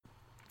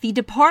The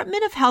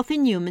Department of Health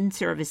and Human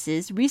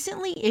Services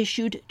recently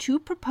issued 2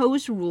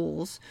 proposed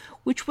rules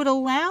which would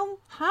allow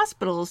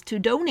hospitals to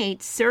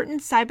donate certain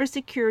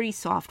cybersecurity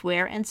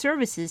software and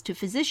services to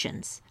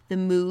physicians. The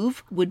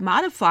move would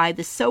modify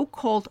the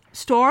so-called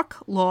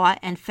Stark Law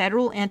and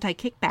federal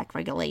anti-kickback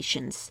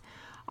regulations.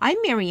 I'm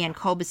Marianne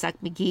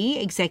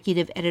Kolbasuk-McGee,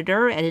 Executive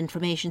Editor at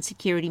Information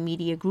Security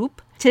Media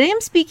Group. Today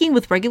I'm speaking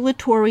with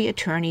regulatory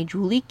attorney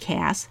Julie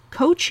Cass,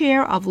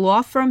 co-chair of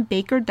law firm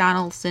Baker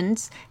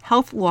Donelson's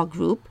Health Law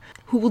Group,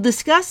 who will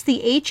discuss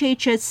the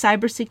HHS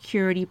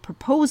cybersecurity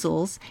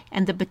proposals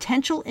and the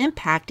potential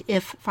impact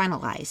if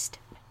finalized.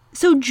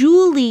 So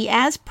Julie,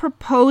 as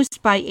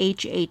proposed by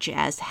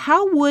HHS,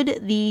 how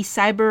would the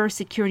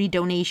cybersecurity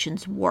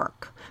donations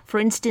work? For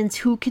instance,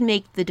 who can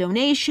make the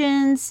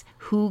donations,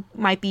 who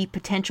might be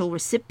potential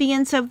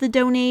recipients of the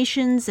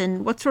donations,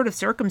 and what sort of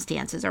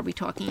circumstances are we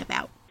talking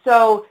about?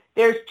 So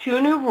there's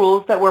 2 new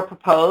rules that were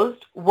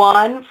proposed.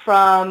 One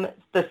from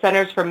the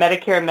Centers for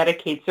Medicare and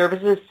Medicaid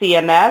Services,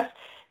 CMS,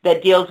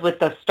 that deals with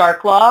the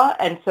Stark Law,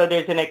 and so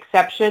there's an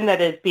exception that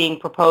is being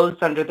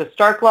proposed under the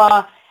Stark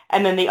Law.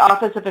 And then the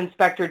Office of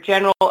Inspector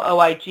General,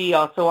 OIG,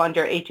 also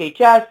under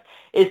HHS,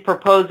 is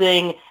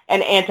proposing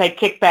an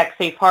anti-kickback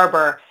safe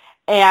harbor.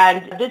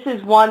 And this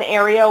is one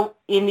area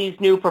in these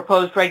new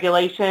proposed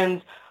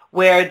regulations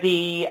where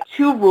the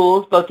 2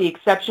 rules, both the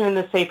exception and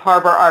the safe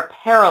harbor, are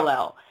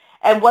parallel.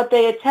 And what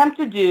they attempt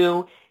to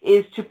do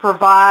is to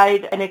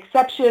provide an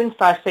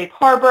exception/safe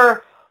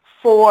harbor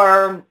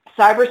for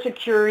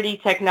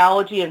cybersecurity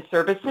technology and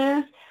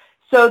services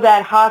so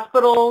that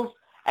hospitals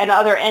and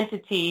other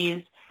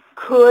entities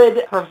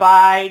could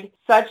provide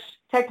such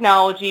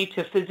technology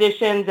to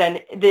physicians.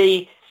 And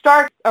the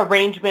Stark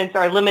arrangements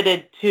are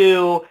limited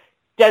to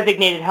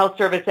designated health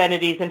service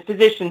entities and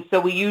physicians, so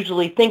we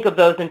usually think of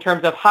those in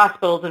terms of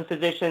hospitals and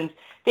physicians.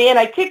 The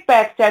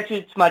anti-kickback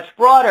statute is much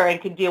broader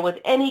and can deal with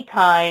any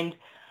kind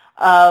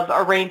of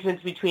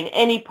arrangements between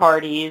any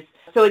parties,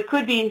 so it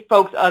could be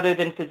folks other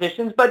than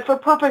physicians. But for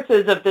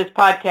purposes of this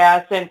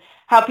podcast and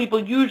how people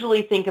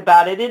usually think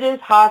about it, it is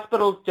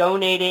hospitals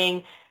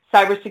donating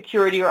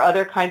cybersecurity or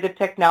other kinds of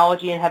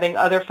technology and having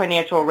other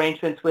financial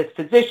arrangements with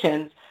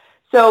physicians.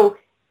 So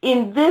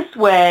in this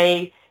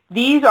way,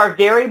 these are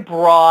very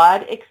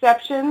broad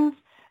exceptions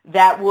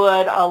that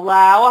would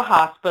allow a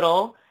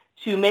hospital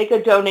to make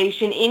a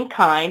donation in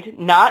kind,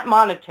 not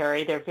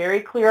monetary, they're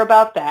very clear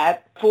about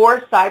that, for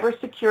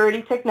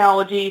cybersecurity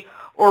technology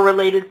or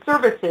related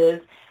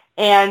services.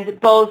 And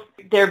both,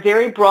 they're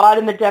very broad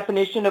in the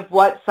definition of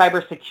what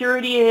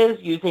cybersecurity is,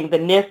 using the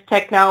NIST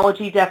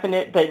technology, the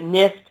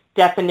NIST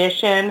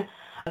definition.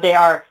 They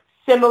are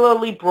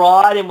similarly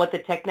broad in what the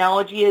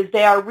technology is.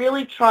 They are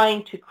really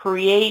trying to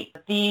create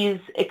these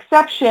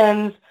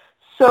exceptions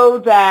so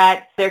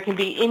that there can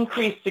be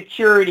increased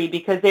security,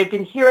 because they've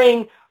been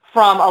hearing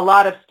from a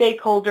lot of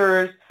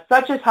stakeholders,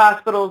 such as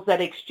hospitals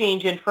that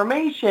exchange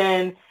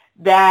information,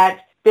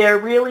 that there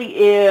really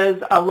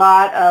is a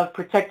lot of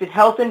protected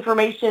health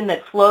information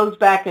that flows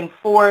back and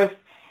forth.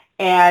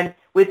 And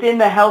within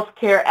the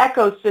healthcare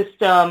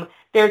ecosystem,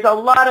 there's a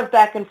lot of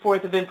back and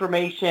forth of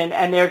information,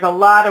 and there's a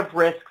lot of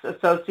risks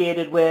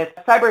associated with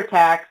cyber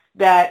attacks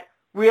that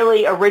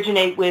really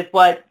originate with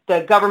what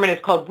the government has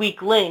called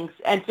weak links.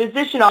 And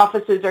physician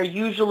offices are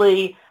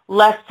usually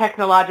less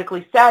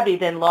technologically savvy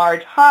than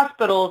large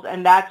hospitals,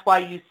 and that's why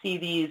you see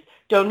these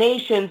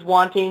donations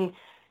wanting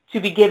to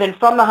be given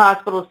from the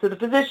hospitals to the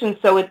physicians,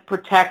 so it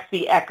protects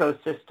the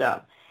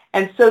ecosystem.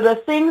 And so the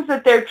things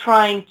that they're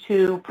trying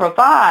to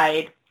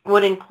provide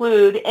would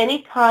include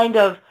any kind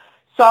of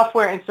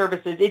software and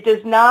services. It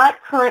does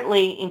not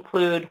currently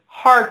include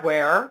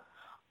hardware,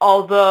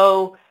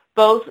 although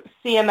both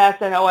CMS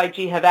and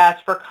OIG have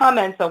asked for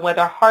comments on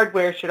whether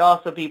hardware should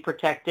also be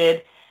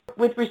protected.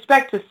 With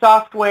respect to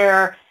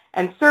software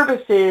and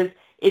services,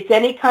 it's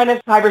any kind of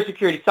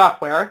cybersecurity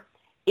software.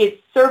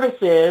 It's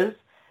services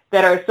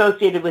that are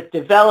associated with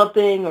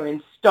developing or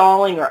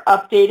installing or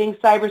updating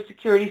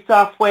cybersecurity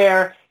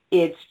software.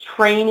 It's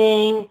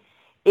training.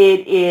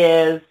 It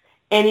is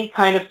any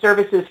kind of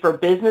services for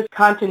business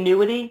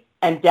continuity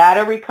and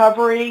data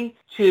recovery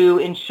to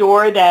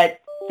ensure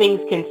that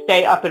things can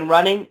stay up and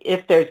running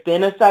if there's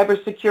been a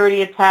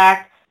cybersecurity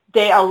attack.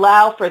 They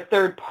allow for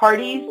third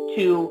parties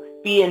to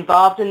be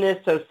involved in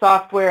this, so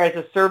software as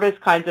a service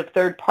kinds of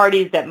third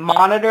parties that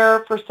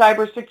monitor for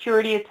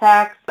cybersecurity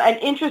attacks. And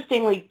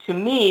interestingly to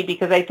me,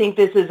 because I think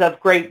this is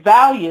of great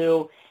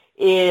value,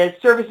 is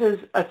services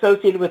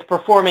associated with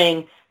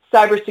performing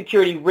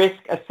cybersecurity risk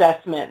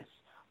assessments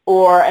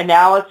or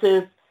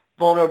analysis,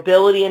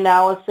 vulnerability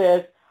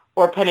analysis,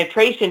 or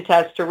penetration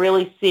tests to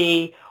really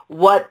see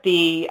what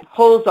the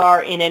holes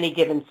are in any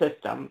given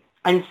system.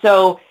 And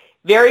so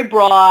very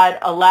broad,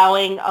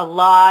 allowing a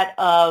lot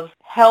of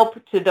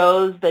help to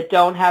those that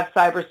don't have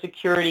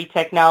cybersecurity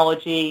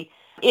technology.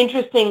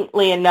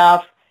 Interestingly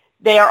enough,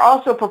 they are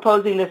also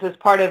proposing this as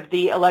part of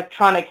the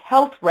electronic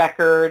health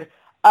record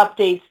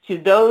updates to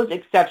those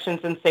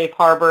exceptions and safe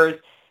harbors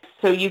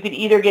So you could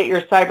either get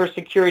your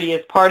cybersecurity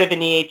as part of an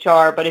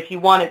EHR, but if you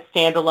want it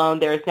standalone,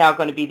 there is now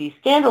going to be these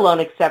standalone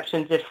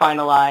exceptions if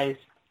finalized.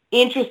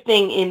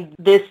 Interesting, in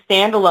this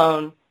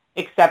standalone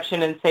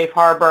exception in Safe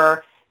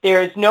Harbor,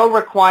 there is no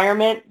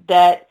requirement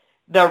that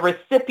the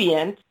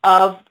recipient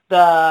of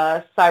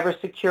the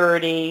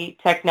cybersecurity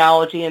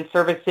technology and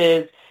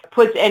services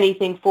puts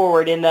anything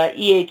forward. In the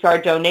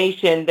EHR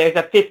donation, there's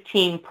a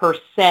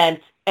 15%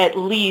 at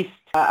least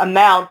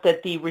amount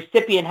that the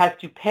recipient has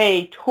to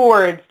pay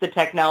towards the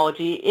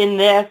technology. In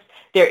this,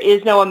 there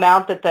is no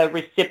amount that the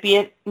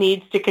recipient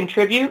needs to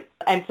contribute,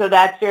 and so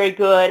that's very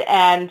good.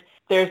 And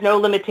there's no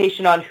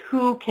limitation on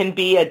who can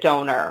be a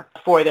donor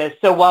for this.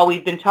 So while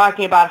we've been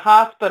talking about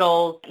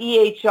hospitals,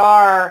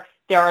 EHR,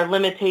 there are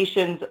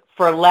limitations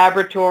for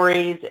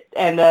laboratories,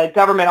 and the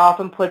government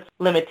often puts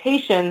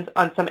limitations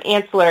on some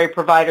ancillary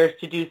providers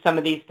to do some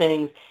of these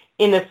things.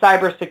 In the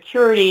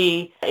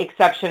cybersecurity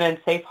exception in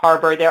Safe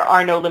Harbor, there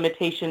are no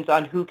limitations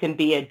on who can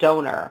be a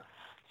donor.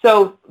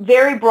 So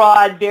very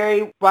broad,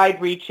 very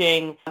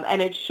wide-reaching,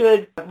 and it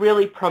should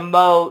really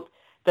promote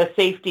the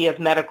safety of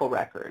medical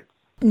records.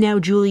 Now,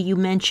 Julie, you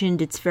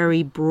mentioned it's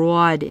very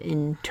broad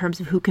in terms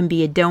of who can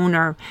be a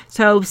donor.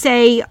 So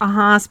say a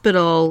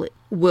hospital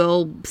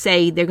will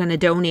say they're going to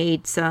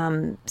donate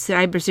some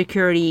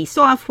cybersecurity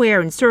software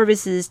and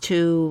services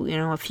to,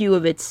 a few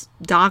of its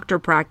doctor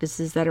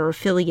practices that are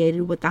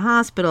affiliated with the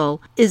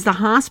hospital. Is the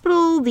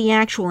hospital the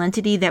actual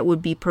entity that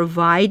would be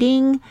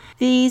providing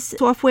these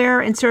software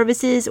and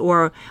services,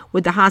 or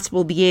would the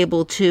hospital be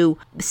able to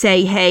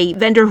say, hey,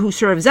 vendor who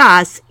serves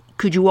us,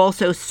 could you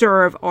also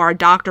serve our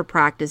doctor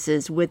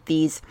practices with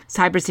these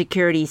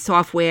cybersecurity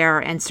software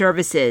and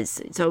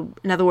services? So,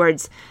 in other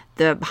words,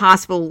 the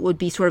hospital would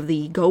be sort of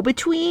the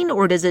go-between,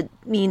 or does it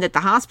mean that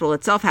the hospital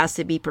itself has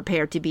to be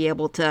prepared to be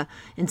able to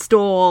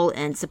install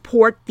and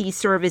support these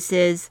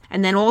services?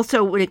 And then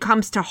also, when it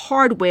comes to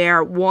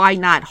hardware, why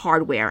not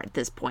hardware at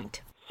this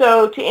point?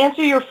 So to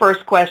answer your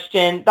first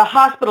question, the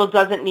hospital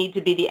doesn't need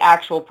to be the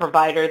actual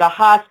provider. The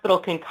hospital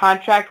can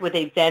contract with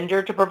a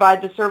vendor to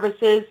provide the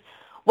services.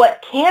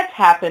 What can't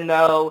happen,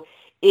 though,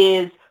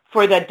 is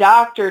for the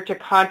doctor to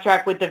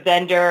contract with the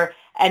vendor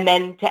and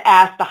then to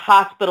ask the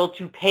hospital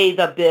to pay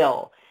the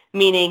bill,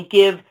 meaning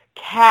give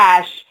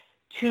cash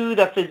to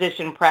the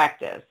physician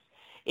practice.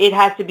 It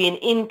has to be an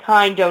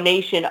in-kind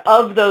donation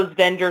of those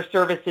vendor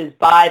services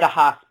by the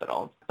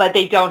hospital, but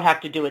they don't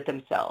have to do it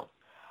themselves.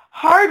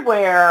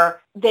 Hardware,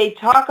 they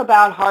talk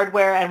about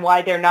hardware and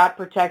why they're not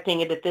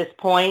protecting it at this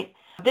point.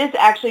 This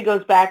actually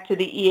goes back to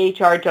the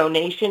EHR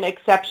donation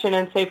exception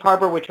in Safe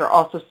Harbor, which are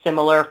also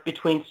similar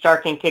between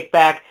Stark and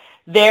Kickback.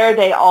 There,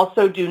 they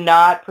also do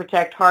not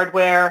protect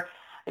hardware.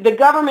 The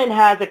government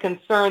has a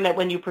concern that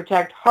when you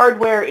protect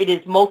hardware, it is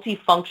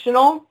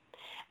multifunctional,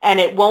 and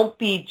it won't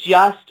be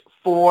just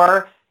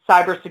for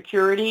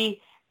cybersecurity,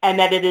 and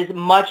that it is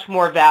much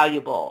more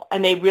valuable.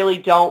 And they really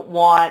don't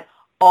want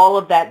all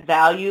of that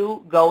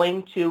value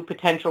going to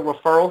potential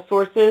referral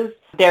sources.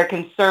 They're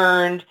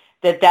concerned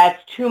that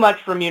that's too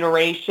much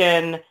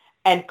remuneration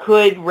and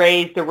could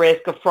raise the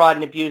risk of fraud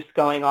and abuse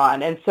going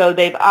on. And so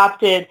they've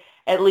opted,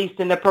 at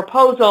least in the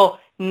proposal,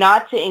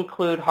 not to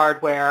include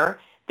hardware.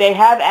 They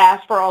have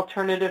asked for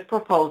alternative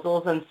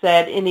proposals and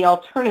said in the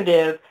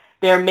alternative,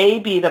 there may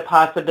be the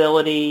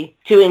possibility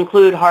to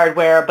include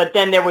hardware, but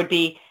then there would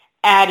be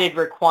added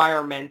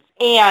requirements.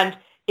 And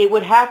it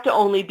would have to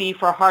only be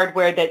for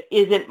hardware that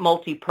isn't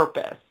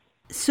multi-purpose.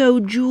 So,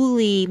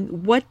 Julie,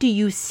 what do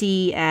you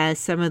see as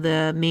some of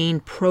the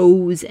main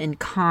pros and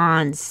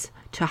cons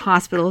to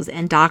hospitals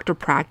and doctor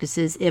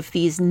practices if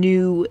these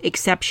new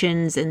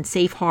exceptions and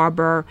safe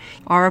harbor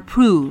are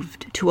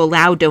approved to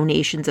allow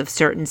donations of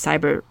certain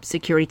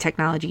cybersecurity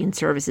technology and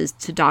services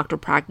to doctor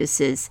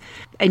practices?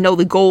 I know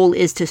the goal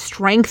is to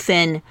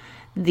strengthen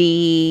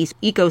the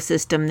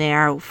ecosystem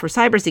there for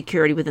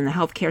cybersecurity within the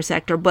healthcare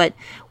sector, but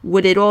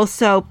would it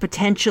also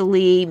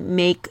potentially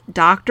make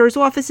doctors'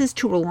 offices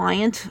too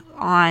reliant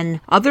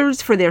on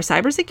others for their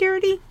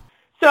cybersecurity?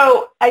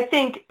 So I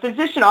think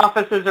physician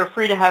offices are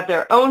free to have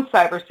their own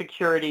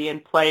cybersecurity in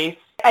place.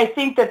 I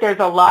think that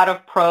there's a lot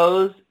of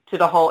pros to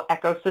the whole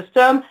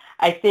ecosystem.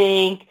 I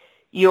think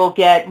you'll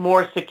get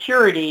more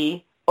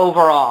security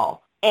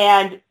overall.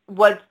 And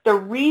what's the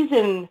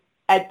reason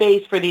at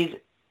base for these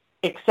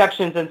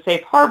exceptions and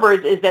safe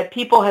harbors is that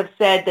people have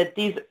said that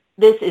this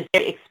is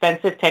very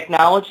expensive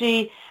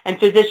technology, and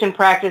physician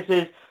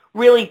practices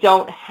really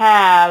don't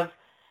have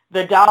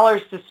the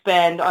dollars to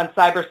spend on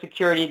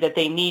cybersecurity that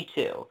they need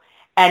to.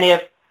 And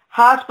if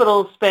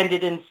hospitals spend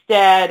it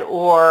instead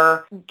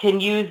or can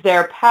use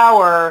their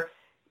power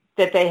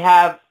that they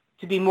have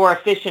to be more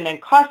efficient and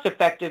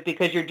cost-effective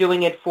because you're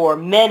doing it for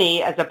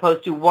many as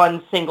opposed to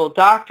one single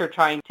doctor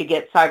trying to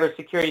get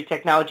cybersecurity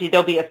technology,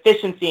 there'll be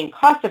efficiency and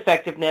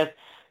cost-effectiveness,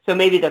 so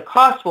maybe the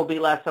cost will be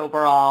less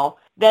overall.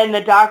 Then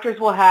the doctors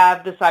will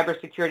have the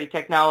cybersecurity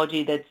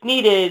technology that's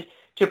needed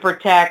to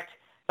protect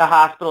the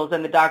hospitals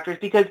and the doctors,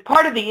 because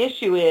part of the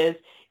issue is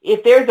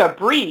if there's a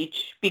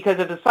breach because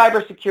of the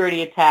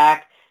cybersecurity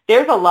attack,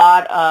 there's a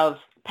lot of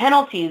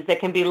penalties that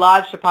can be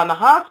lodged upon the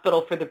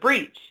hospital for the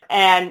breach.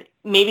 And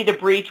maybe the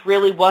breach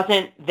really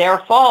wasn't their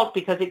fault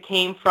because it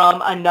came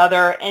from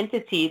another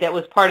entity that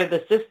was part of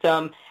the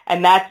system,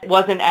 and that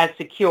wasn't as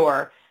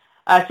secure.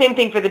 Same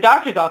thing for the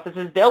doctor's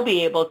offices. They'll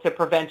be able to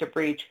prevent a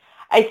breach.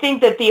 I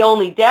think that the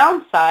only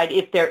downside,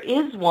 if there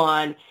is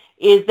one,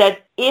 is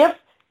that if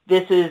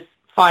this is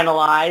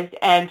finalized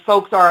and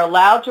folks are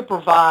allowed to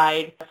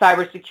provide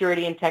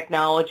cybersecurity and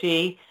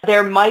technology,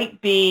 there might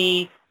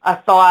be a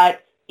thought,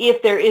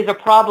 if there is a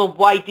problem,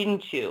 why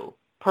didn't you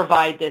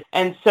provide this?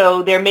 And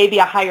so there may be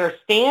a higher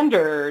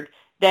standard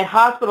that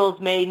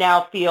hospitals may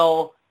now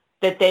feel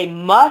that they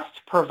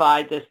must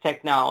provide this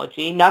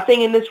technology.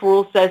 Nothing in this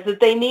rule says that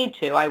they need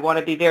to. I want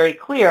to be very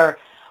clear.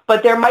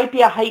 But there might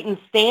be a heightened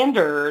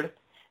standard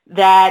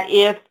that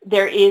if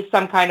there is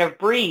some kind of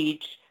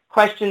breach,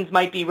 questions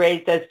might be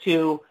raised as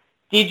to,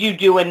 did you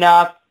do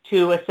enough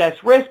to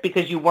assess risk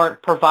because you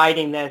weren't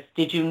providing this?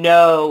 Did you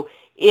know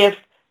if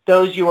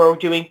those you were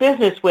doing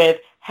business with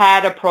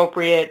had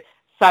appropriate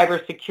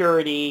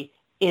cybersecurity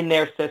in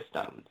their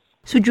systems?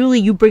 So, Julie,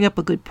 you bring up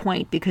a good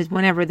point, because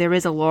whenever there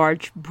is a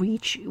large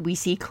breach, we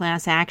see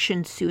class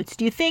action suits.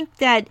 Do you think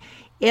that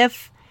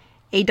if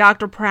a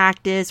doctor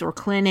practice or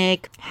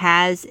clinic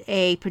has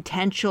a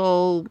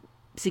potential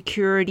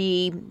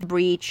security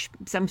breach,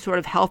 some sort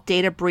of health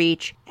data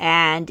breach,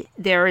 and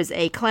there is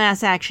a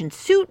class action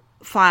suit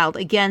filed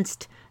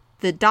against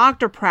the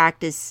doctor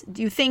practice,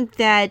 do you think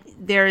that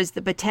there is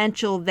the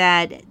potential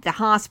that the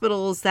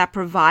hospitals that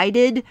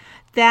provided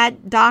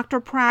that doctor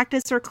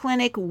practice or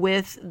clinic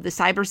with the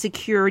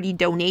cybersecurity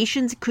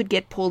donations could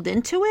get pulled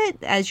into it?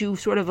 As you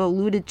sort of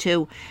alluded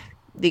to,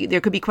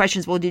 there could be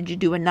questions, well, did you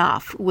do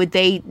enough? Would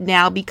they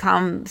now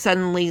become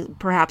suddenly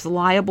perhaps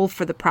liable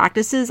for the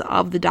practices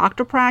of the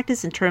doctor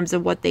practice in terms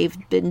of what they've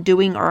been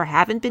doing or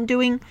haven't been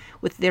doing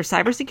with their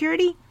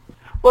cybersecurity?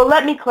 Well,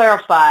 let me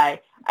clarify.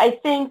 I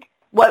think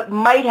what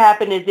might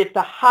happen is if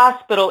the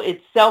hospital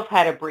itself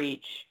had a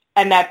breach,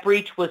 and that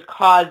breach was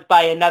caused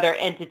by another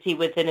entity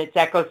within its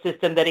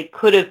ecosystem that it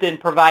could have been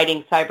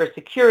providing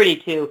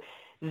cybersecurity to,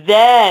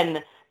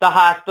 then the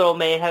hospital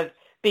may have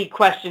been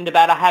questioned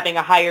about having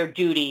a higher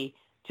duty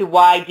to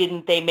why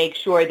didn't they make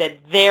sure that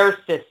their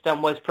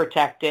system was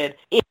protected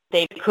if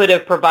they could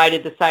have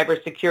provided the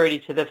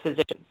cybersecurity to the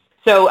physicians.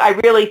 So I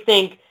really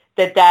think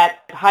that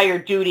higher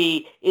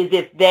duty is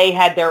if they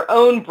had their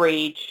own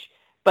breach,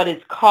 but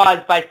it's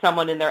caused by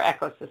someone in their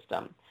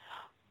ecosystem.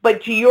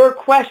 But to your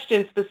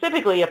question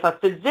specifically, if a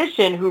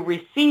physician who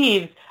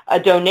receives a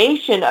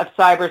donation of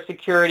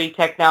cybersecurity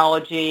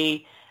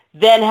technology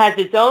then has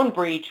its own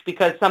breach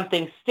because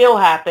something still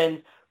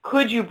happens,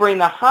 could you bring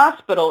the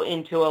hospital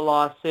into a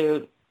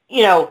lawsuit?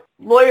 You know,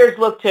 lawyers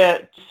look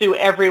to sue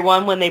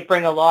everyone when they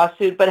bring a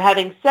lawsuit, but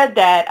having said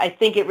that, I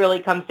think it really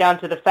comes down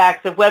to the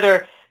facts of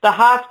whether the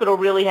hospital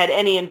really had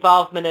any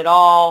involvement at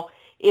all.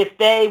 If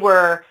they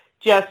were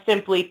just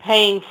simply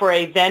paying for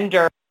a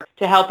vendor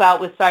to help out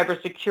with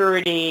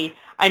cybersecurity,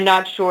 I'm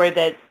not sure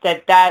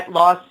that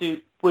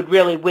lawsuit would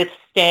really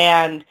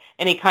withstand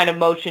any kind of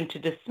motion to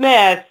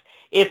dismiss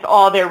if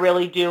all they're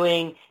really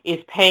doing is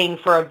paying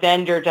for a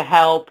vendor to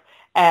help.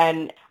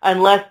 And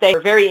unless they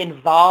are very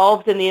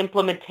involved in the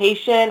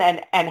implementation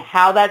and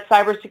how that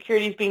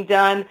cybersecurity is being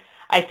done,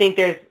 I think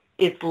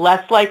it's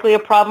less likely a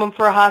problem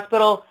for a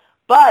hospital.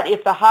 But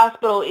if the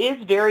hospital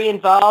is very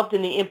involved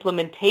in the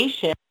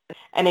implementation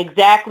and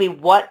exactly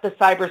what the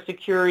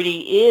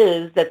cybersecurity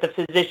is that the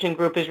physician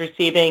group is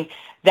receiving,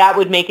 that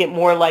would make it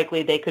more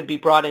likely they could be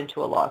brought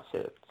into a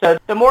lawsuit. So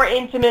the more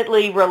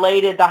intimately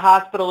related the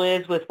hospital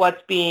is with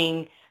what's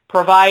being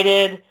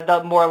provided,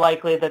 the more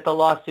likely that the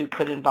lawsuit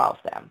could involve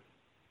them.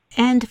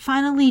 And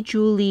finally,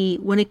 Julie,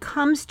 when it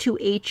comes to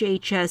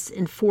HHS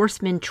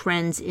enforcement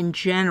trends in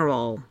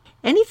general,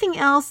 anything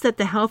else that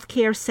the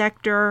healthcare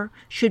sector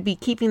should be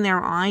keeping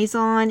their eyes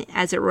on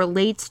as it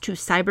relates to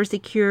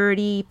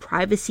cybersecurity,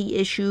 privacy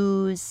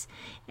issues,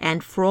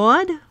 and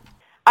fraud?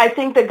 I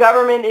think the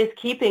government is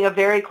keeping a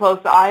very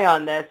close eye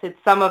on this.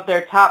 It's some of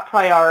their top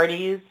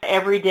priorities.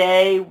 Every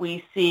day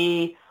we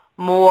see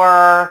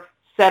more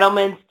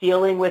settlements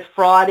dealing with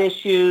fraud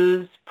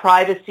issues,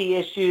 privacy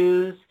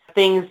issues,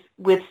 things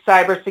with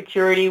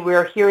cybersecurity.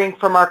 We're hearing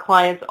from our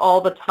clients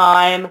all the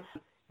time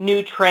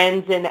new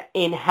trends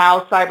in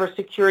how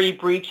cybersecurity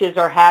breaches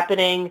are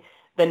happening.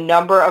 The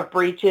number of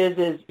breaches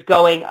is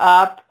going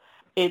up.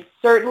 It's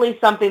certainly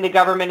something the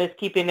government is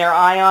keeping their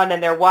eye on,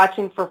 and they're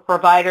watching for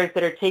providers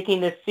that are taking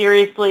this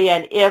seriously,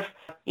 and if,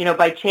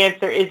 by chance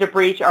there is a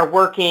breach, are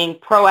working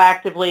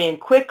proactively and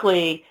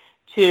quickly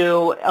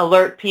to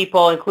alert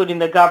people, including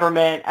the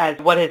government, as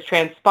what has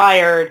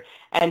transpired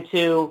and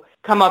to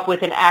come up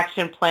with an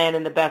action plan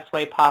in the best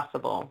way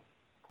possible.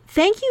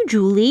 Thank you,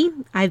 Julie.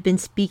 I've been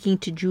speaking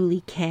to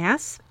Julie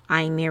Cass.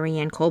 I'm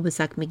Marianne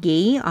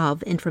Kolbasuk-McGee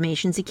of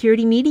Information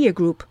Security Media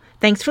Group.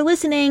 Thanks for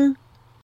listening.